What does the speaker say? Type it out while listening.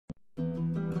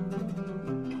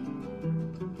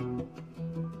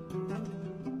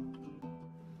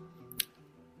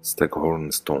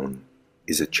Staghorn stone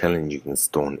is a challenging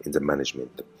stone in the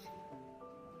management.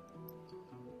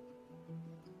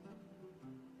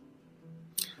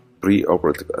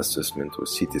 Pre-operative assessment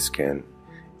with CT scan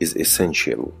is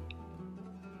essential.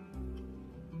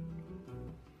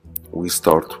 We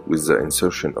start with the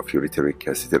insertion of ureteric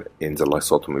catheter in the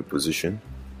lithotomy position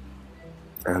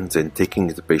and then taking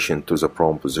the patient to the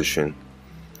prone position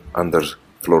under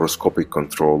fluoroscopic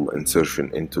control insertion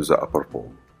into the upper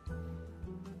pole.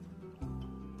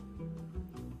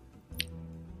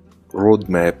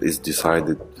 Roadmap is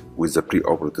decided with the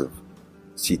preoperative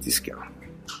CT scan.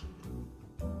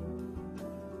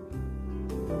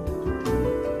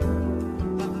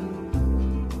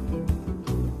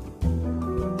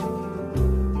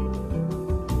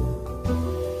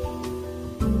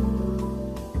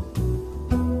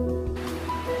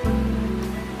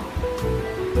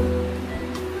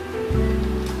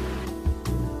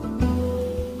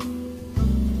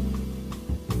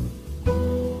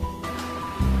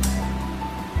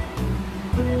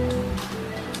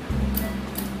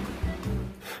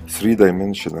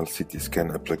 Three-dimensional CT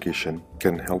scan application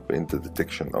can help in the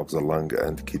detection of the lung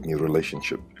and kidney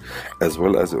relationship, as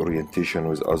well as orientation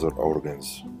with other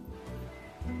organs.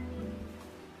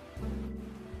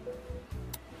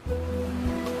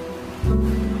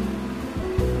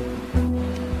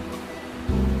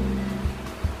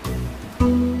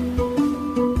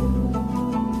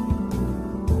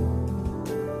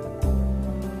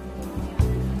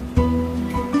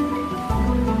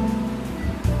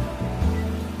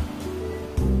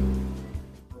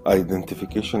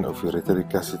 Identification of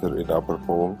ureteric catheter in upper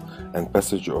pole and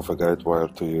passage of a guide wire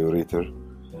to ureter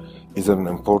is an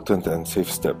important and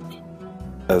safe step,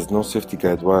 as no safety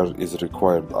guide wire is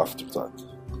required after that.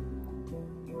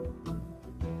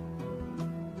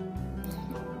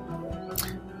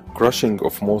 Crushing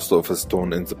of most of a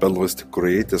stone in the pelvis to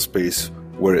create a space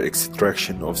where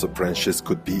extraction of the branches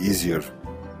could be easier.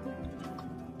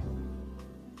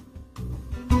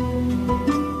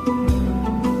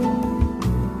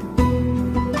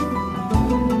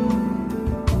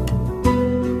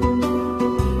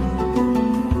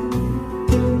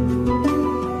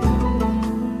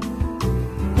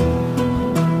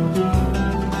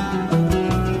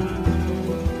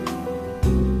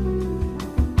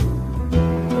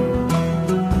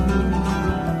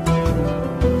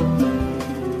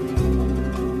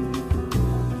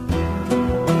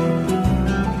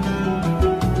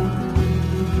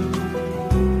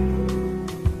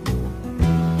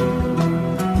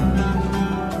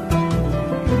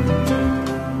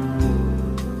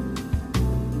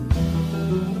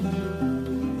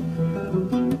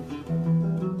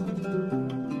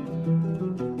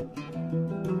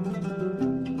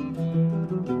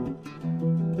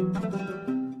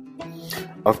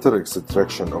 After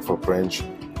extraction of a branch,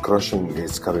 crushing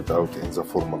is carried out in the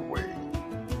formal way.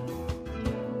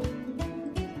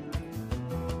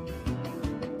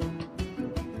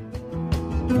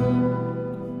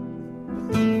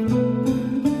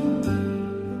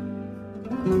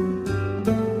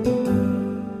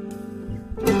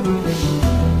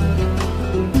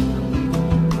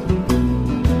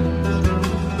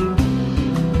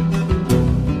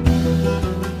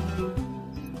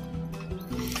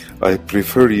 I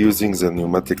prefer using the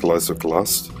pneumatic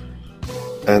lithoclast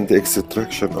and the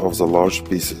extraction of the large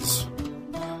pieces.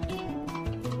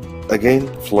 Again,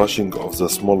 flushing of the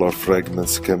smaller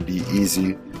fragments can be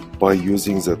easy by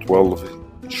using the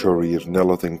 12-Schorier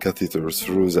Nelaton catheter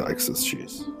through the access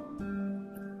sheath.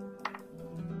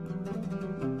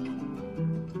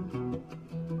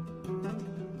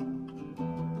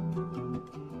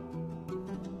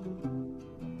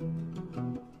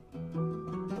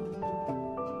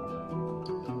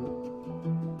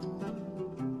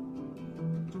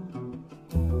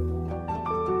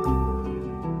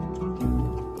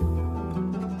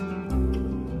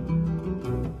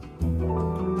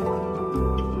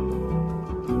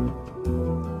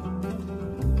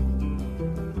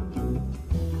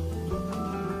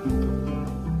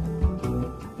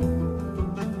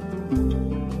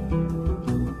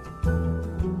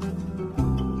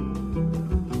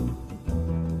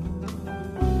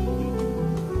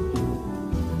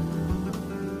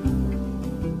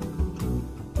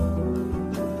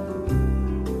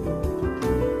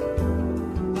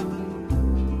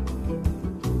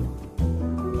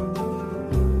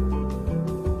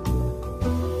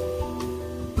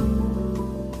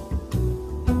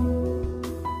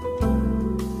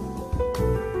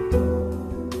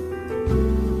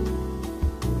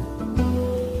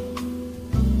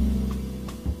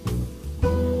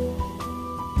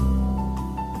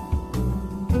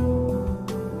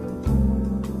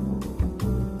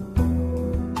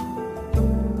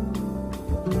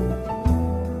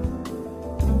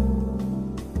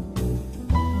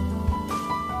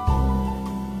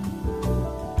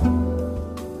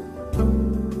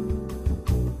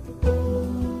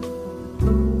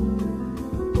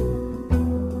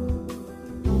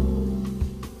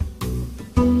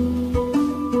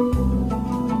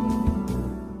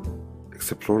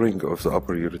 Exploring of the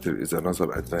upper ureter is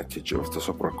another advantage of the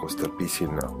supracostal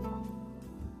PCNL.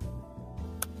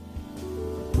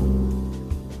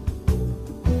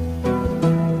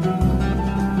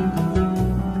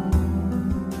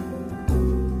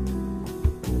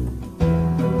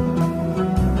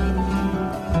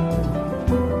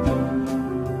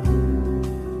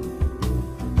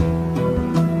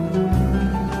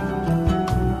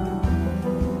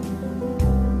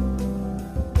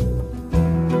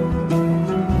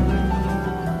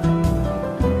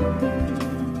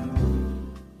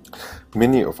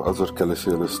 Many of other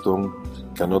calicellous stones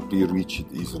cannot be reached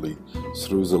easily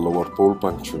through the lower pole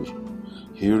puncture.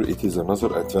 Here it is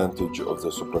another advantage of the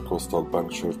supracostal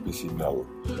puncture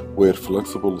PCNL, where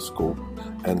flexible scope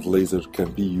and laser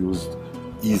can be used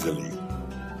easily.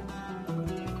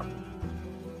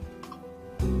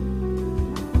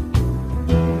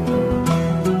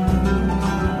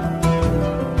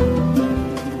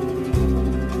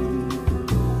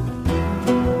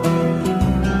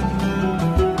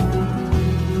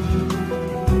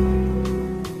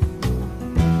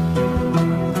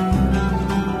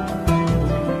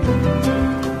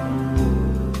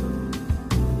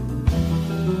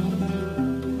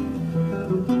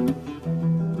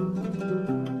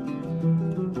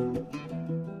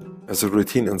 As a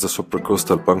routine in the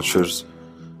supracostal punctures,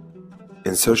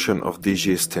 insertion of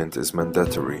DJ stent is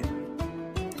mandatory.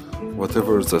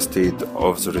 Whatever the state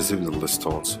of the residual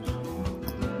stones,